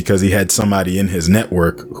company because he had somebody in his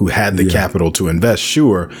network who had the capital to invest,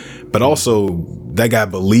 sure. But also that guy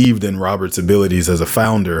believed in Robert's abilities as a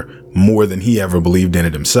founder more than he ever believed in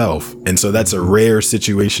it himself. And so that's a rare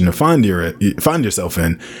situation to find yourself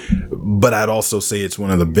in. But I'd also say it's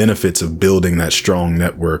one of the benefits of building that strong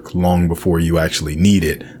network long before you actually need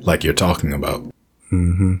it, like you're talking about.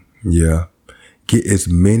 Yeah. Get as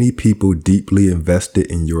many people deeply invested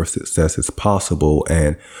in your success as possible.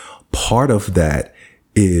 And part of that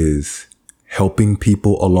is helping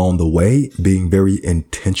people along the way, being very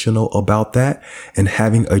intentional about that, and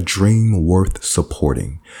having a dream worth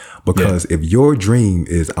supporting. Because if your dream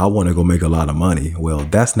is, I want to go make a lot of money, well,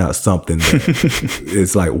 that's not something that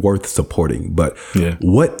is like worth supporting. But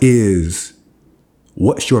what's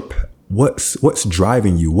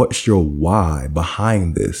driving you? What's your why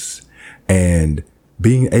behind this? And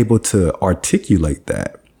being able to articulate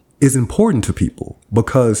that is important to people,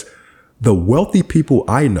 because the wealthy people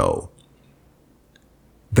I know,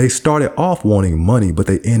 they started off wanting money, but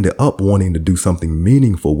they ended up wanting to do something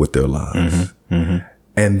meaningful with their lives.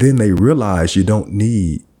 And then they realize you don't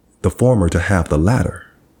need the former to have the latter.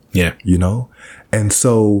 And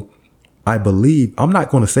so I believe, I'm not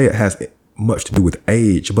going to say it has much to do with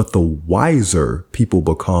age, but the wiser people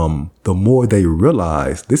become, the more they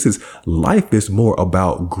realize life is more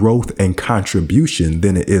about growth and contribution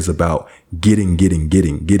than it is about getting.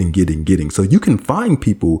 So you can find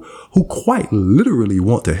people who quite literally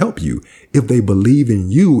want to help you if they believe in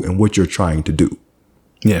you and what you're trying to do.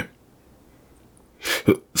 Yeah.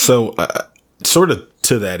 So, sort of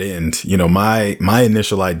to that end, my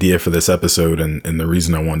initial idea for this episode and the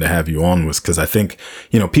reason I wanted to have you on was because I think,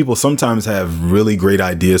 people sometimes have really great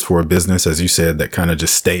ideas for a business, as you said, that kind of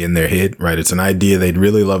just stay in their head, right? It's an idea they'd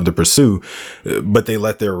really love to pursue, but they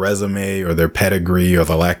let their resume or their pedigree or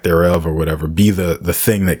the lack thereof or whatever be the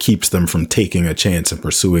thing that keeps them from taking a chance and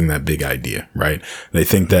pursuing that big idea, right? They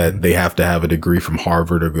think that they have to have a degree from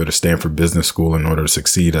Harvard or go to Stanford Business School in order to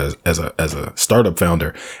succeed as a startup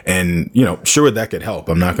founder. And, sure, that could help. help.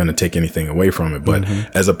 I'm not going to take anything away from it. But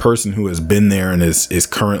as a person who has been there and is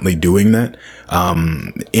currently doing that,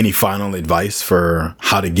 any final advice for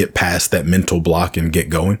how to get past that mental block and get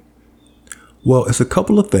going? Well, it's a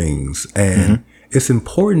couple of things, and it's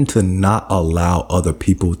important to not allow other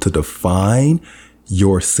people to define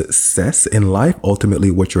your success in life,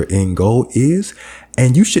 ultimately what your end goal is.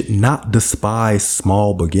 And you should not despise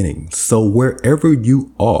small beginnings. So wherever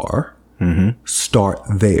you are, start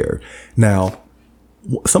there. Now,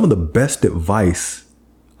 some of the best advice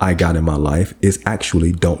I got in my life is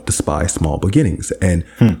actually don't despise small beginnings. And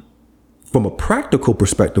from a practical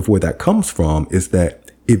perspective, where that comes from is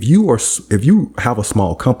that if you have a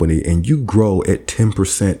small company and you grow at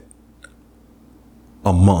 10%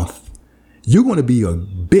 a month, you're going to be a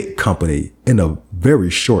big company in a very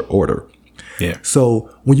short order. Yeah. So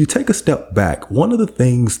when you take a step back, one of the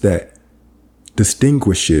things that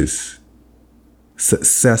distinguishes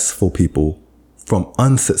successful people from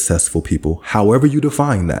unsuccessful people, however you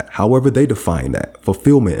define that, however they define that,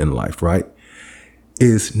 fulfillment in life, right,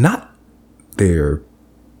 is not their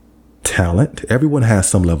talent. Everyone has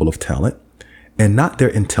some level of talent. And not their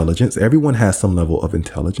intelligence. Everyone has some level of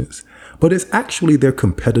intelligence. But it's actually their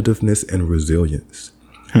competitiveness and resilience.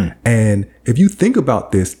 And if you think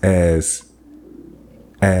about this as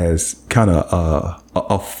kind of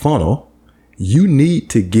a funnel, you need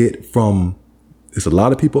to get from, there's a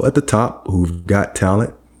lot of people at the top who've got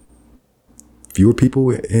talent, fewer people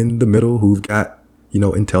in the middle who've got,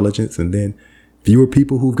 intelligence, and then fewer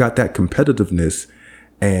people who've got that competitiveness,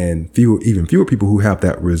 and even fewer people who have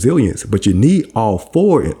that resilience. But you need all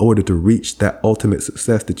four in order to reach that ultimate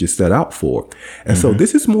success that you set out for. And so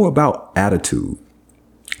this is more about attitude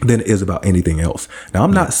than it is about anything else. Now,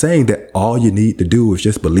 I'm not saying that all you need to do is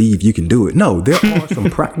just believe you can do it. No, there are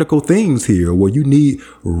some practical things here where you need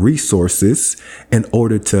resources in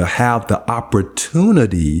order to have the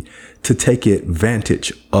opportunity to take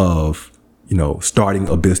advantage of, starting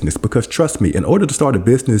a business. Because trust me, in order to start a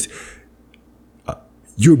business,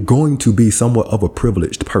 you're going to be somewhat of a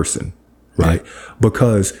privileged person, right?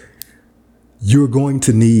 Because you're going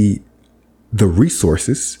to need the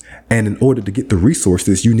resources. And in order to get the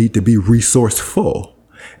resources, you need to be resourceful.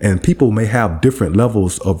 And people may have different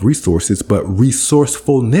levels of resources, but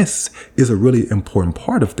resourcefulness is a really important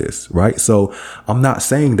part of this, right? So I'm not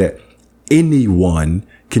saying that anyone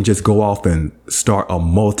can just go off and start a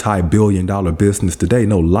multi-billion-dollar business today.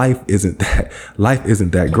 No, life isn't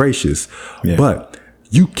that gracious. Yeah. But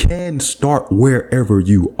you can start wherever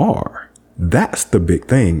you are. That's the big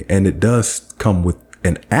thing. And it does come with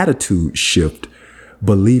an attitude shift,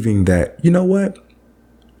 believing that, you know what?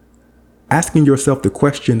 Asking yourself the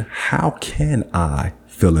question, how can I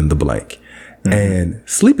fill in the blank? And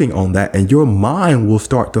sleeping on that, and your mind will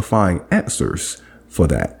start to find answers for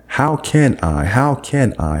that. How can I? How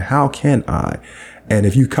can I? How can I? And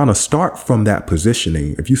if you kind of start from that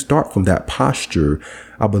positioning, if you start from that posture,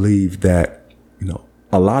 I believe that,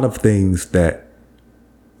 a lot of things that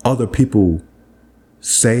other people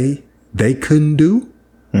say they couldn't do,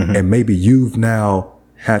 and maybe you've now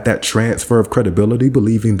had that transfer of credibility,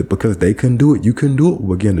 believing that because they couldn't do it, you couldn't do it,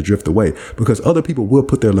 will begin to drift away. Because other people will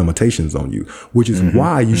put their limitations on you, which is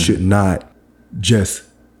why you should not just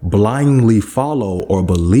blindly follow or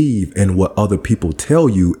believe in what other people tell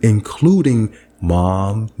you, including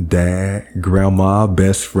mom, dad, grandma,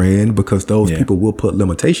 best friend, because those people will put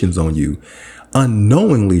limitations on you,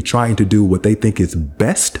 unknowingly trying to do what they think is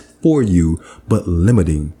best for you, but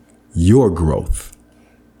limiting your growth.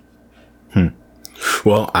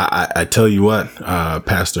 Well, I tell you what,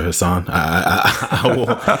 Pastor Hassan, I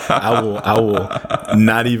will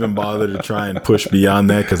not even bother to try and push beyond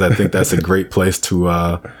that, because I think that's a great place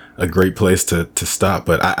to stop.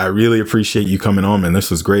 But I really appreciate you coming on, man.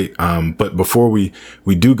 This was great. But before we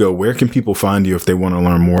do go, where can people find you if they want to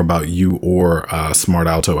learn more about you or Smart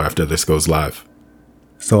Alto after this goes live?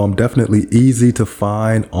 So I'm definitely easy to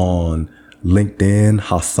find on LinkedIn,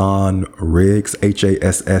 Hassan Riggs,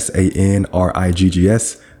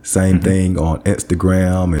 HASSANRIGGS. Same thing on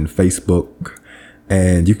Instagram and Facebook.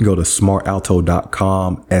 And you can go to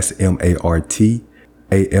smartalto.com,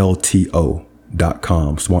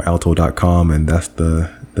 SMARTALTO.com, smartalto.com. And that's the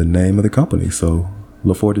name of the company. So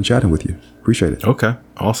look forward to chatting with you. Appreciate it. Okay,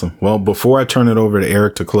 awesome. Well, before I turn it over to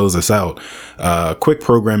Eric to close us out, quick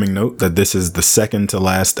programming note that this is the second to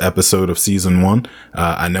last episode of season 1.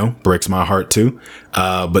 I know, breaks my heart too.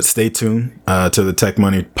 But stay tuned to the Tech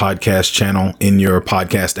Money podcast channel in your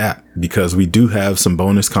podcast app, because we do have some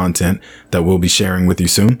bonus content that we'll be sharing with you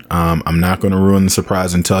soon. I'm not going to ruin the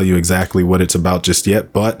surprise and tell you exactly what it's about just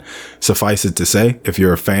yet, but suffice it to say, if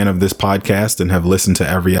you're a fan of this podcast and have listened to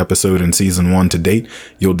every episode in season 1 to date,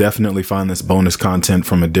 you'll definitely find this bonus content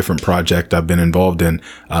from a different project I've been involved in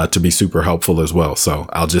to be super helpful as well. So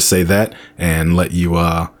I'll just say that and let you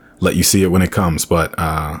see it when it comes. But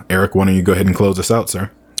Eric, why don't you go ahead and close us out,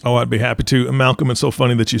 sir? Oh, I'd be happy to. Malcolm, it's so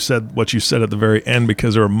funny that you said what you said at the very end,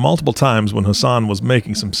 because there were multiple times when Hassan was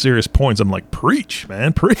making some serious points. I'm like, preach,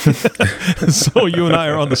 man, preach. So you and I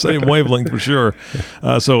are on the same wavelength for sure.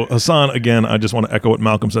 So Hassan, again, I just want to echo what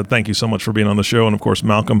Malcolm said. Thank you so much for being on the show. And of course,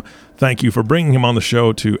 Malcolm, thank you for bringing him on the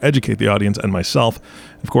show to educate the audience and myself.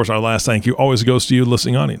 Of course, our last thank you always goes to you,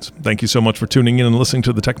 listening audience. Thank you so much for tuning in and listening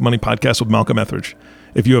to the Tech Money Podcast with Malcolm Etheridge.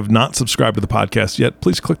 If you have not subscribed to the podcast yet,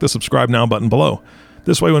 please click the subscribe now button below.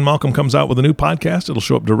 This way, when Malcolm comes out with a new podcast, it'll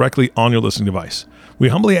show up directly on your listening device. We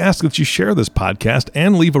humbly ask that you share this podcast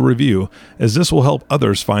and leave a review, as this will help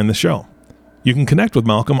others find the show. You can connect with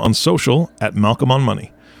Malcolm on social at Malcolm on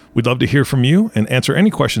Money. We'd love to hear from you and answer any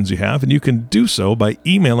questions you have, and you can do so by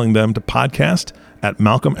emailing them to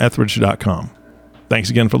podcast@malcolmetheridge.com. Thanks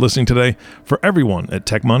again for listening today. For everyone at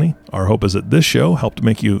Tech Money, our hope is that this show helped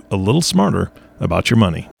make you a little smarter about your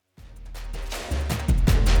money.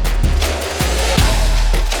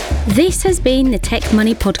 This has been the Tech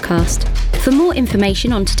Money Podcast. For more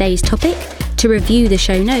information on today's topic, to review the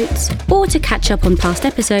show notes, or to catch up on past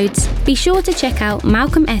episodes, be sure to check out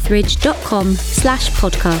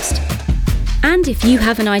malcolmetheridge.com/podcast. And if you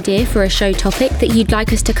have an idea for a show topic that you'd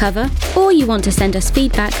like us to cover, or you want to send us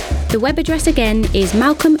feedback, the web address again is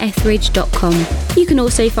malcolmetheridge.com. You can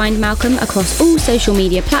also find Malcolm across all social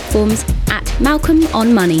media platforms at Malcolm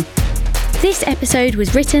on Money. This episode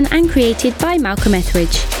was written and created by Malcolm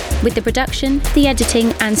Etheridge, with the production, the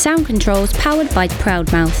editing and sound controls powered by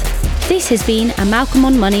Proudmouth. This has been a Malcolm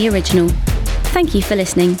on Money original. Thank you for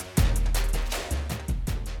listening.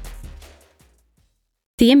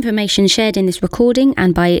 The information shared in this recording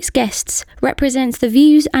and by its guests represents the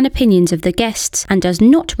views and opinions of the guests and does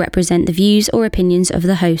not represent the views or opinions of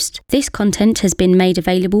the host. This content has been made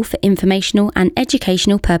available for informational and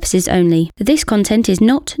educational purposes only. This content is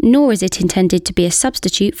not, nor is it intended to be a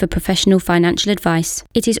substitute for professional financial advice.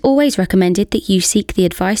 It is always recommended that you seek the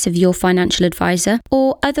advice of your financial advisor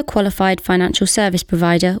or other qualified financial service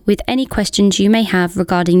provider with any questions you may have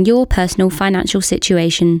regarding your personal financial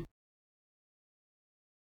situation.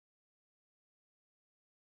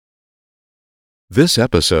 This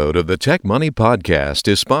episode of the Tech Money Podcast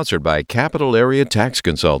is sponsored by Capital Area Tax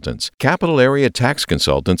Consultants. Capital Area Tax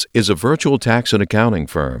Consultants is a virtual tax and accounting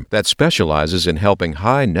firm that specializes in helping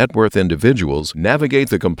high net worth individuals navigate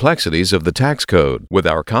the complexities of the tax code. With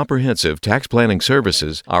our comprehensive tax planning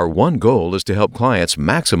services, our one goal is to help clients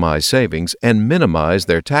maximize savings and minimize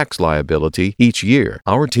their tax liability each year.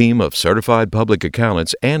 Our team of certified public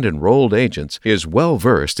accountants and enrolled agents is well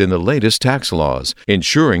versed in the latest tax laws,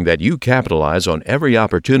 ensuring that you capitalize on every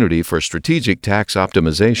opportunity for strategic tax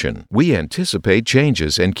optimization. We anticipate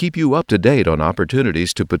changes and keep you up to date on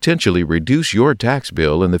opportunities to potentially reduce your tax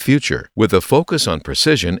bill in the future. With a focus on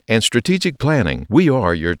precision and strategic planning, we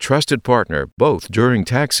are your trusted partner both during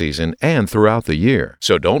tax season and throughout the year.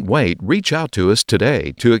 So don't wait. Reach out to us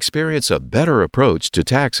today to experience a better approach to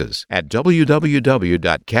taxes at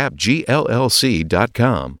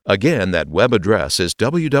www.capgllc.com. Again, that web address is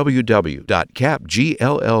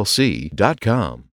www.capgllc.com.